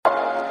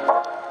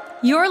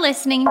You're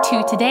listening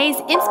to today's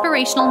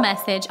inspirational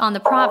message on the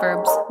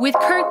Proverbs with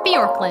Kurt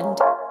Bjorklund.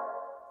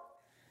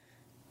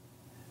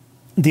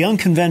 The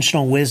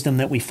unconventional wisdom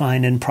that we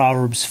find in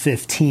Proverbs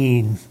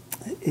 15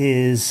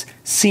 is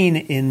seen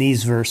in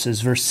these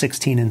verses, verse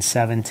 16 and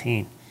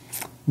 17.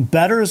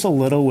 Better is a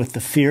little with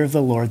the fear of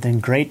the Lord than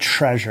great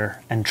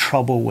treasure and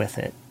trouble with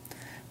it.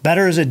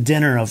 Better is a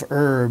dinner of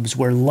herbs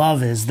where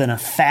love is than a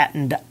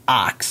fattened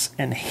ox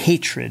and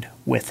hatred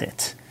with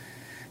it.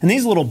 And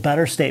these little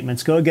better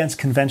statements go against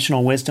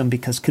conventional wisdom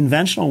because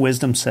conventional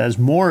wisdom says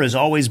more is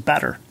always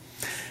better.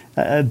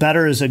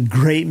 Better is a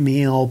great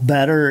meal.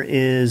 Better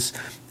is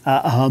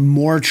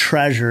more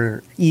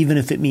treasure, even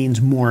if it means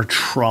more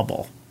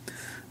trouble.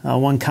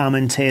 One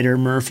commentator,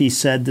 Murphy,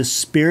 said, "The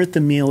spirit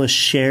the meal is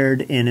shared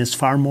in is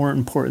far more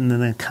important than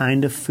the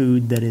kind of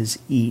food that is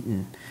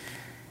eaten."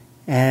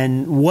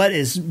 And what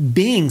is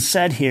being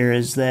said here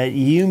is that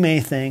you may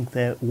think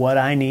that what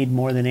I need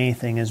more than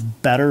anything is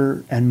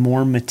better and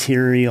more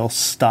material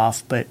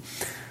stuff, but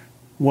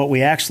what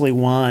we actually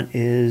want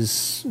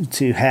is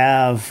to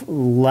have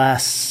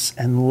less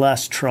and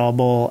less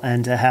trouble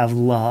and to have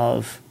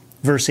love.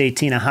 Verse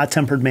 18, a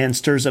hot-tempered man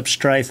stirs up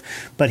strife,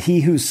 but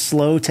he who's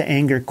slow to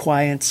anger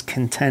quiets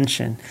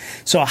contention.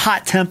 So a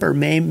hot temper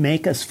may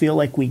make us feel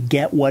like we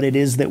get what it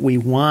is that we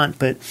want,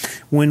 but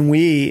when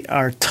we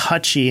are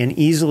touchy and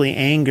easily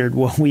angered,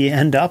 what we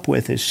end up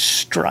with is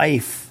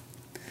strife.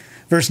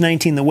 Verse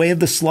 19, the way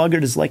of the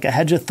sluggard is like a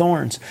hedge of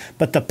thorns,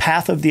 but the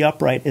path of the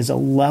upright is a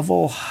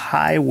level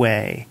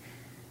highway.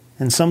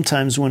 And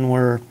sometimes when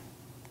we're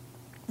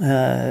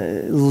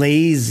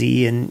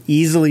lazy and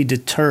easily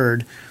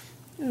deterred,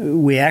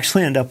 we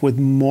actually end up with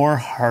more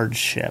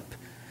hardship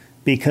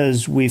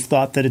because we've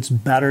thought that it's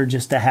better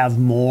just to have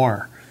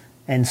more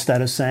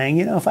instead of saying,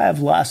 if I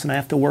have less and I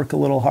have to work a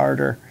little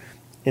harder,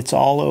 it's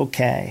all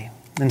okay.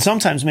 And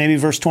sometimes maybe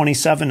verse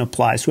 27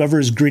 applies. Whoever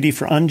is greedy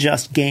for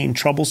unjust gain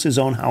troubles his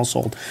own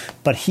household,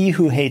 but he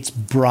who hates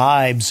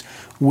bribes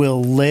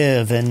will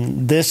live.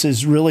 And this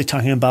is really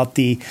talking about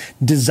the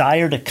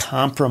desire to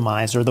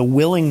compromise or the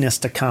willingness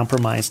to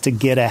compromise to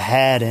get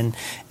ahead. And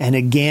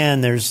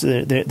again, there's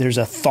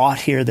a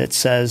thought here that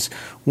says,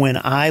 when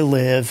I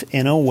live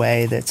in a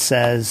way that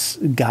says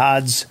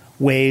God's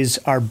ways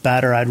are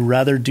better, I'd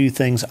rather do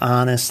things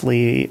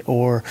honestly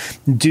or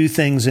do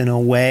things in a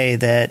way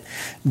that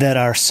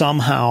are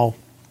somehow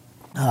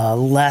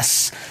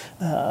less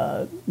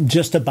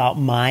just about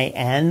my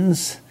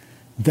ends,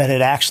 that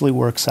it actually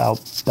works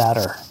out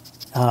better.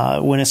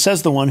 When it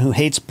says the one who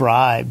hates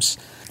bribes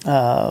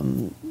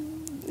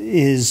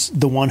is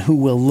the one who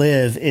will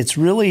live, it's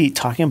really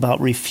talking about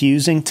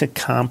refusing to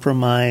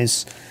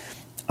compromise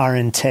our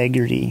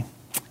integrity.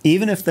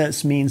 Even if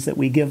this means that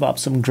we give up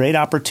some great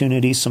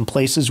opportunities, some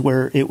places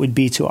where it would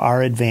be to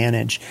our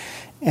advantage.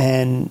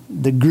 And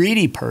the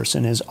greedy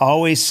person is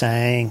always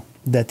saying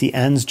that the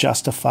ends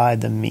justify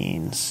the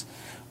means,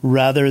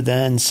 rather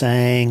than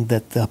saying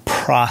that the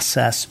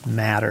process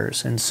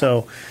matters. And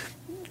so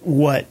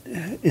what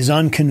is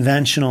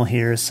unconventional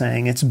here is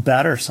saying it's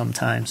better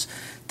sometimes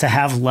to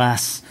have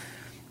less,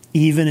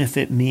 even if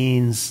it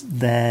means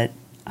that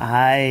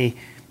I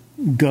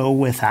go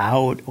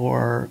without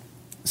or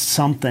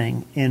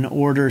something in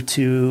order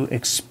to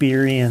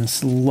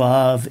experience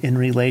love in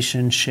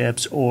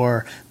relationships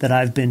or that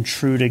I've been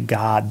true to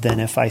God, than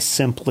if I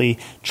simply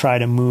try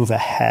to move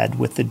ahead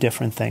with the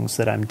different things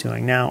that I'm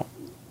doing. Now,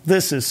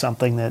 this is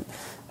something that,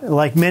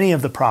 like many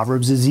of the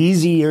Proverbs, is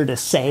easier to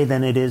say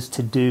than it is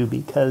to do,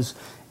 because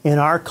in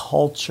our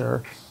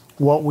culture,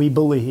 what we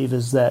believe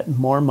is that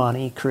more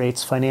money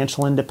creates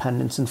financial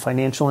independence, and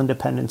financial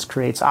independence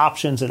creates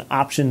options, and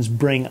options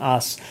bring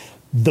us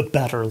the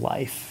better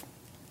life.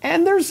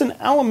 And there's an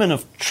element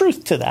of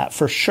truth to that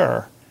for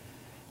sure.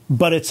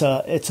 But it's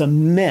a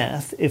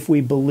myth if we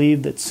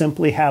believe that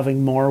simply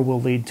having more will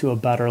lead to a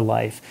better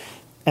life.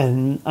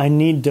 And I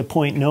need to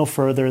point no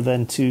further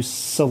than to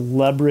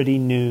celebrity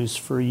news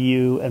for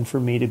you and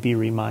for me to be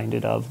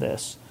reminded of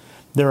this.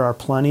 There are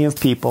plenty of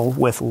people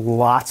with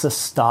lots of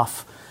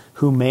stuff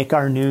who make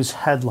our news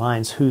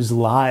headlines whose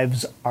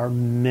lives are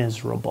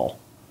miserable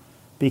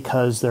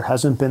because there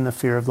hasn't been the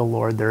fear of the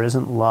Lord. There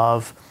isn't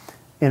love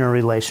in a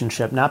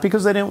relationship, not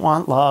because they didn't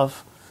want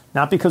love,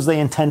 not because they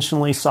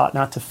intentionally sought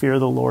not to fear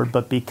the Lord,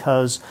 but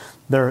because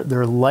their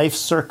life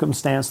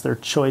circumstance, their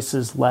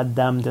choices led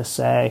them to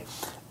say,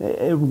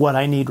 what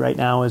I need right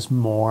now is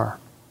more.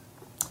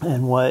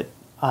 And what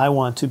I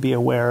want to be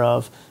aware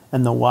of,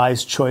 and the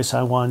wise choice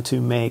I want to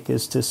make,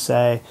 is to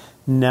say,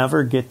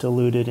 never get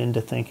deluded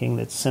into thinking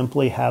that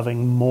simply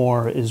having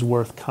more is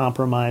worth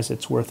compromise,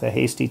 it's worth a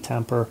hasty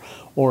temper,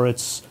 or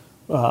it's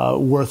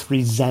worth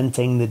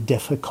resenting the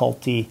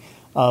difficulty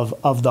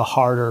of the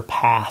harder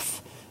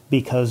path,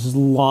 because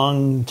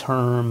long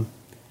term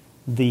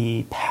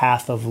the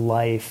path of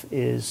life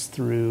is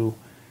through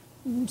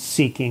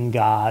seeking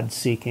God,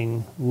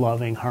 seeking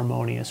loving,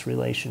 harmonious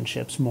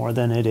relationships, more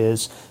than it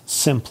is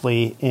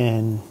simply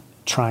in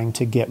trying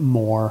to get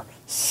more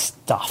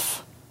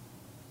stuff.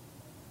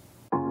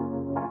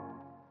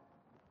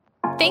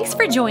 Thanks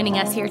for joining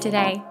us here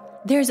today.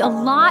 There's a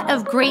lot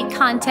of great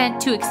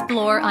content to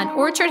explore on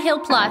Orchard Hill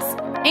Plus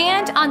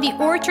and on the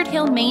Orchard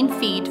Hill main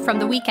feed from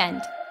the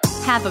weekend.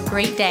 Have a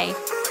great day.